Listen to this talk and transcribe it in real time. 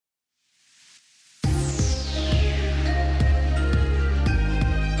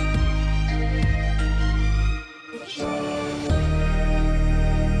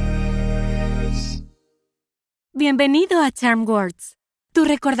Bienvenido a Charm Words, tu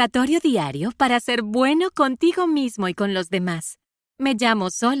recordatorio diario para ser bueno contigo mismo y con los demás. Me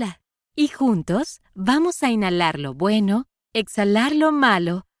llamo Sola y juntos vamos a inhalar lo bueno, exhalar lo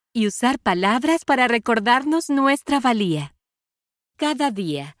malo y usar palabras para recordarnos nuestra valía. Cada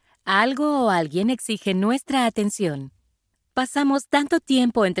día, algo o alguien exige nuestra atención. Pasamos tanto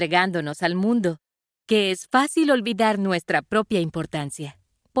tiempo entregándonos al mundo que es fácil olvidar nuestra propia importancia.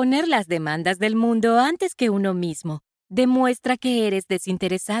 Poner las demandas del mundo antes que uno mismo demuestra que eres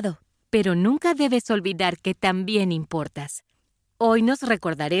desinteresado, pero nunca debes olvidar que también importas. Hoy nos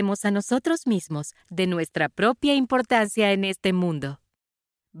recordaremos a nosotros mismos de nuestra propia importancia en este mundo.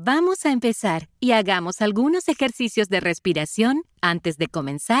 Vamos a empezar y hagamos algunos ejercicios de respiración antes de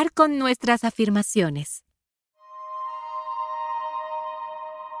comenzar con nuestras afirmaciones.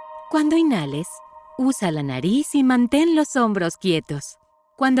 Cuando inhales, usa la nariz y mantén los hombros quietos.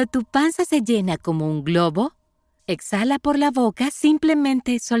 Cuando tu panza se llena como un globo, exhala por la boca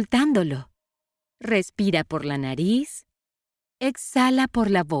simplemente soltándolo. Respira por la nariz, exhala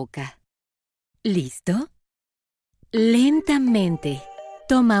por la boca. ¿Listo? Lentamente,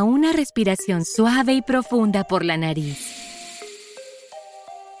 toma una respiración suave y profunda por la nariz.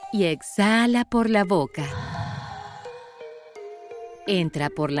 Y exhala por la boca. Entra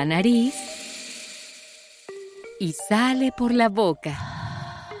por la nariz y sale por la boca.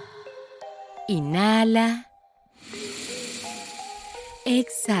 Inhala.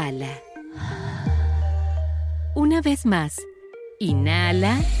 Exhala. Una vez más.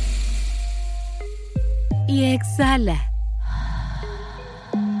 Inhala. Y exhala.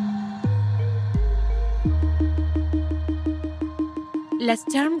 Las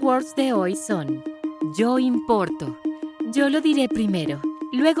Charm Words de hoy son: yo importo. Yo lo diré primero,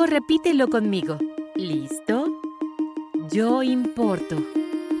 luego repítelo conmigo. ¿Listo? Yo importo.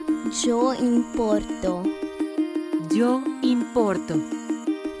 Yo importo. Yo importo.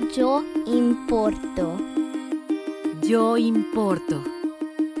 Yo importo. Yo importo.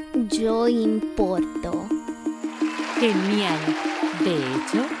 Yo importo. Genial. De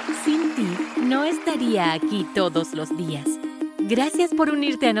hecho, sin ti no estaría aquí todos los días. Gracias por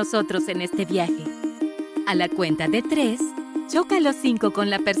unirte a nosotros en este viaje. A la cuenta de 3, choca los 5 con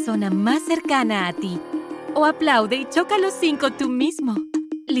la persona más cercana a ti. O aplaude y choca los 5 tú mismo.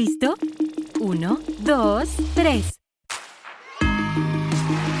 ¿Listo? 1, 2, 3.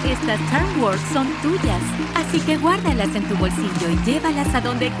 Estas Charm Words son tuyas, así que guárdalas en tu bolsillo y llévalas a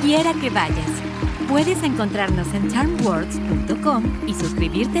donde quiera que vayas. Puedes encontrarnos en charmwords.com y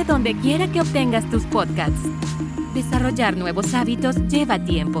suscribirte donde quiera que obtengas tus podcasts. Desarrollar nuevos hábitos lleva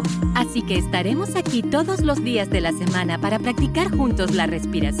tiempo, así que estaremos aquí todos los días de la semana para practicar juntos la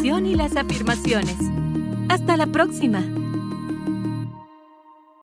respiración y las afirmaciones. ¡Hasta la próxima!